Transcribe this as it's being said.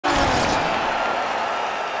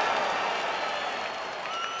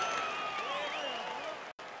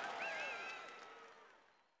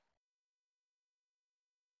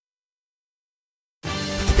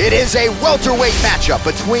It is a welterweight matchup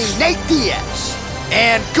between Nate Diaz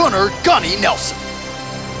and Gunnar "Gunny" Nelson.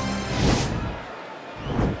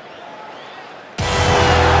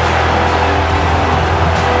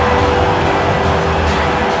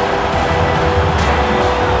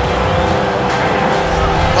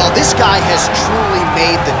 Well, this guy has truly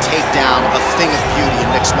made the takedown a thing of beauty in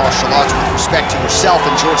mixed martial arts. With respect to yourself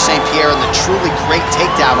and George St. Pierre and the truly great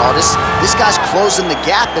takedown artists, this guy's closing the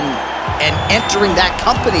gap and entering that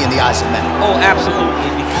company in the eyes of men. Oh,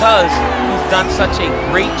 absolutely, because he's done such a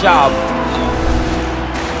great job.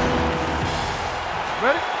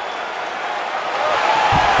 Ready?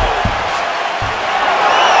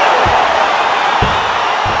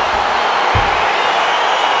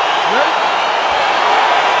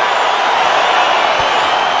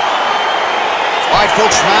 All right,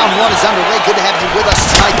 folks, round one is underway. Good to have you with us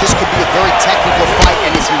tonight. This could be a very technical fight,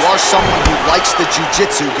 and if you are someone who likes the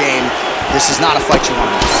jiu-jitsu game, this is not a fight you want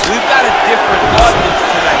to miss. We've got a different audience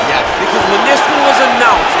tonight, because when this one was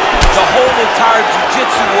announced, the whole entire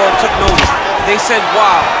jiu-jitsu world took notice. They said,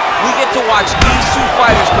 wow, we get to watch these two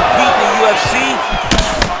fighters compete in the UFC.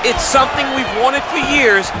 It's something we've wanted for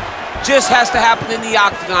years. Just has to happen in the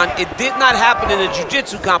octagon. It did not happen in a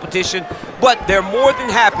jiu-jitsu competition, but they're more than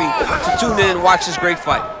happy to tune in and watch this great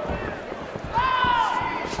fight.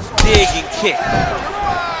 Dig and kick.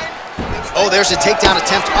 Oh, there's a takedown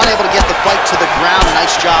attempt, unable to get the fight to the ground.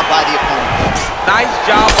 Nice job by the opponent. Nice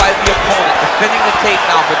job by the opponent, defending the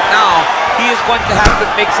takedown, but now he is going to have to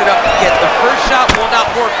mix it up again. The first shot will not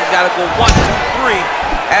work. He's got to go 1, 2, 3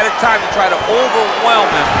 at a time to try to overwhelm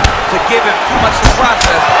him, to give him too much to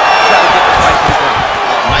process, to try to get the fight to the ground.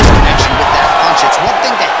 Oh, nice connection with that punch. It's one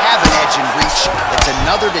thing to have an edge and reach. It's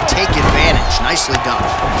another to take advantage. Nicely done.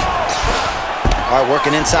 All right,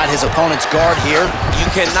 working inside his opponent's guard here. You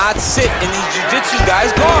cannot sit in these jiu-jitsu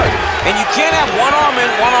guys' guard. And you can't have one arm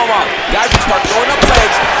in, one arm out. Guys will start throwing up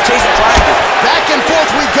legs, chasing triangles. Back and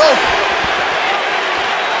forth we go.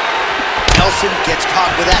 Nelson gets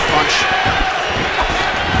caught with that punch.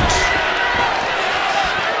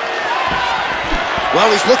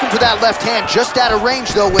 Well, he's looking for that left hand, just out of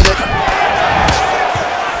range, though, with it.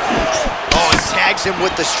 Oh, and tags him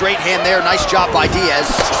with the straight hand there. Nice job by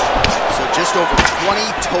Diaz. So just over 20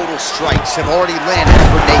 total strikes have already landed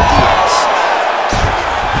for Nate Diaz.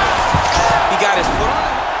 He got his foot on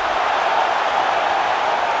it.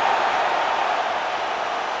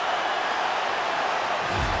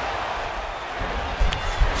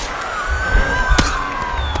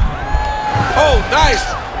 Oh, nice.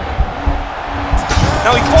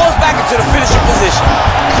 Now he falls back into the finishing position.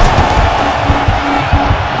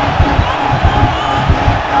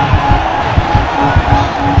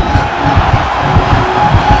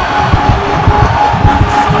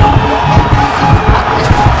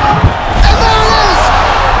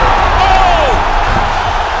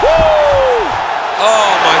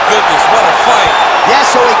 Yeah,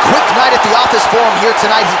 so a quick night at the office for him here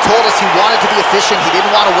tonight. He told us he wanted to be efficient. He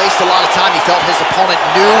didn't want to waste a lot of time. He felt his opponent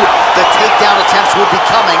knew the takedown attempts would be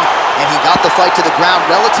coming, and he got the fight to the ground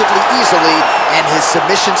relatively easily, and his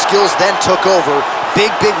submission skills then took over.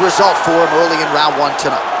 Big, big result for him early in round one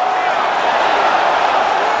tonight.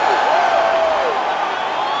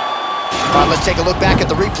 All right, let's take a look back at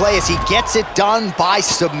the replay as he gets it done by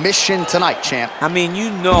submission tonight, champ. I mean,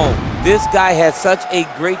 you know, this guy has such a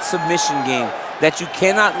great submission game that you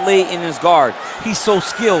cannot lay in his guard. He's so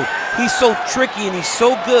skilled, he's so tricky, and he's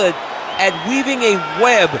so good at weaving a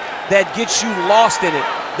web that gets you lost in it,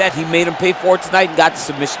 that he made him pay for it tonight and got the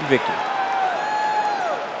submission victory.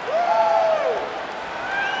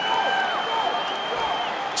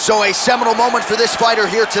 So a seminal moment for this fighter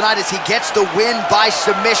here tonight as he gets the win by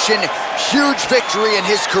submission. Huge victory in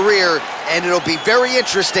his career, and it'll be very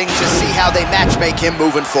interesting to see how they matchmake him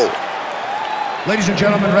moving forward. Ladies and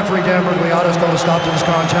gentlemen, referee Dan Bergliata's called a stop to this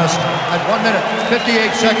contest at 1 minute, 58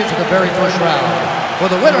 seconds of the very first round. For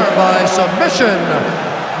the winner by submission,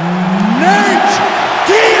 Nate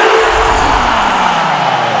Diaz!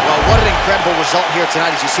 Well, what an incredible result here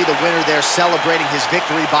tonight as you see the winner there celebrating his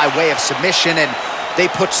victory by way of submission, and they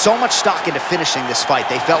put so much stock into finishing this fight.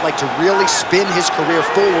 They felt like to really spin his career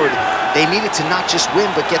forward, they needed to not just win,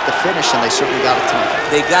 but get the finish, and they certainly got it tonight.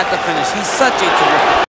 They got the finish. He's such a terrific